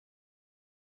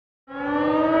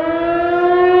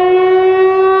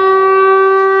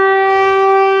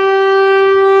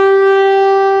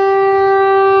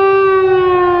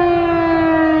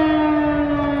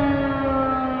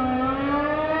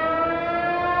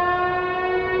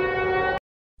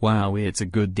Wow, it's a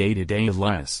good day today,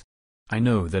 Les. I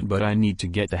know that, but I need to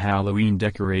get the Halloween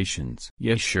decorations.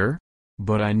 Yeah, sure.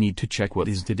 But I need to check what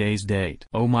is today's date.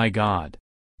 Oh my god.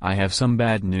 I have some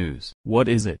bad news. What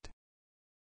is it?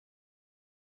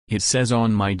 It says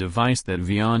on my device that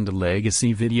Vyond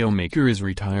Legacy Videomaker is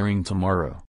retiring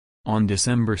tomorrow, on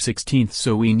December 16th,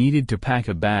 so we needed to pack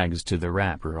a bags to the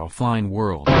rapper offline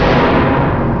world.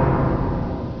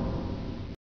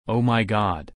 Oh my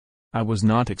god. I was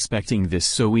not expecting this,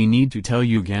 so we need to tell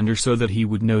Ugander so that he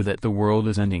would know that the world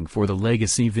is ending for the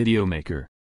Legacy Videomaker.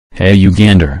 Hey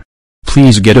Ugander.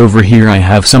 Please get over here, I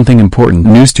have something important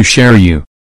news to share you.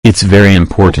 It's very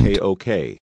important.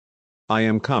 Okay. I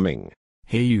am coming.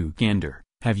 Hey Ugander,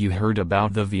 have you heard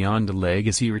about the Vyond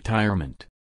Legacy retirement?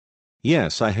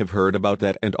 Yes, I have heard about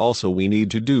that, and also we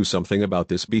need to do something about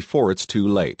this before it's too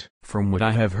late. From what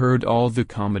I have heard, all the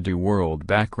comedy world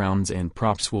backgrounds and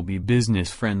props will be business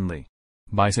friendly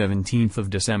by 17th of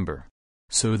December.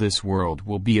 So this world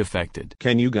will be affected.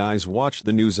 Can you guys watch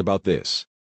the news about this?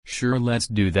 Sure, let's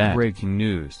do that. Breaking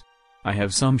news. I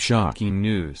have some shocking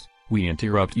news. We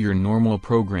interrupt your normal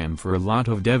program for a lot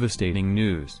of devastating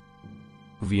news.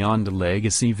 Vyond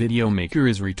Legacy Videomaker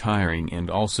is retiring,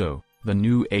 and also, the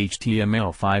new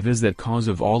HTML5 is the cause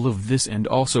of all of this, and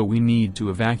also we need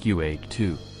to evacuate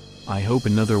too. I hope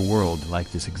another world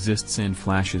like this exists and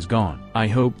Flash is gone. I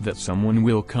hope that someone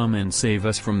will come and save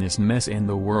us from this mess, and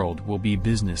the world will be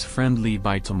business friendly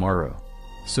by tomorrow.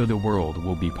 So the world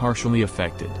will be partially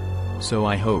affected. So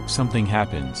I hope something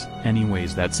happens.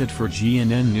 Anyways, that's it for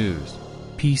GNN News.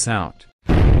 Peace out.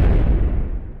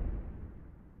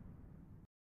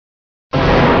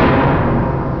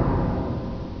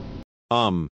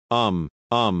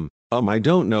 I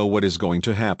don't know what is going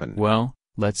to happen. Well,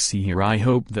 let's see here. I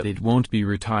hope that it won't be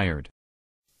retired.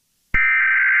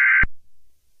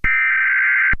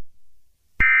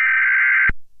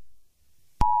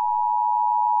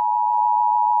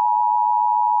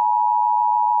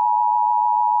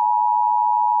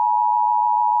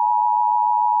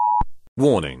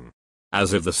 Warning.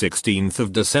 As of the 16th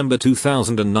of December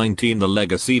 2019, the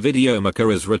Legacy Videomaker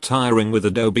is retiring with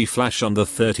Adobe Flash on the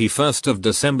 31st of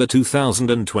December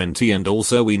 2020, and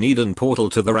also we need an portal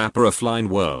to the rapper offline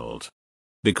world.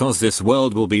 Because this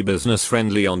world will be business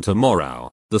friendly on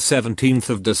tomorrow, the 17th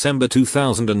of December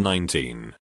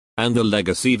 2019. And the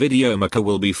Legacy Videomaker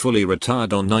will be fully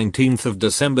retired on 19th of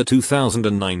December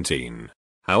 2019.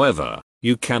 However,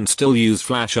 you can still use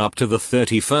Flash up to the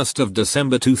 31st of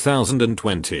December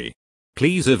 2020.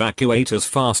 Please evacuate as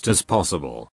fast as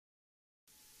possible.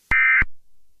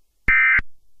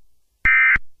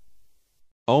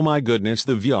 Oh my goodness,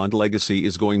 the Vyond Legacy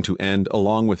is going to end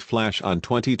along with Flash on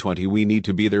 2020. We need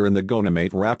to be there in the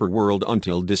Yugandar'sWorldAnimator rapper world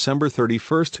until December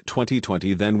 31st,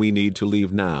 2020, then we need to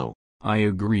leave now. I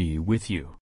agree with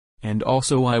you. And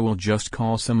also I will just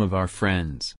call some of our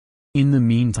friends. In the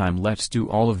meantime, let's do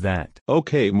all of that.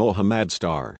 Okay, Mohammed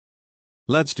Star.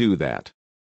 Let's do that.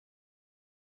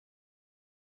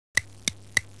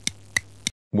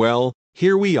 Well,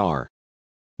 here we are.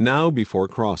 Now, before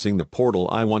crossing the portal,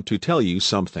 I want to tell you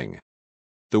something.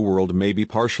 The world may be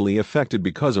partially affected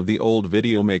because of the old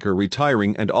Videomaker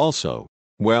retiring, and also,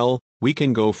 well, we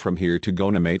can go from here to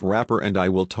Yugandar'sWorldAnimator rapper, and I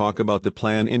will talk about the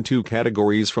plan in two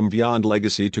categories: from Vyond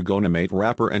Legacy to Yugandar'sWorldAnimator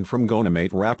rapper, and from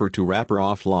Yugandar'sWorldAnimator rapper to rapper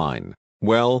offline.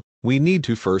 Well, we need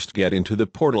to first get into the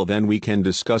portal, then we can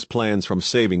discuss plans from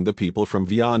saving the people from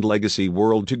Vyond Legacy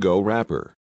world to go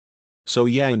rapper. So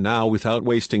yeah, now without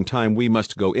wasting time we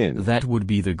must go in. That would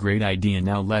be the great idea.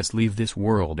 Now let's leave this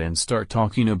world and start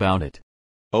talking about it.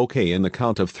 Okay, in the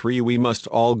count of 3 we must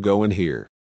all go in here.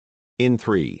 In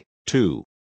 3, 2,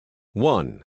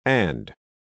 1, and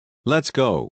let's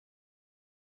go.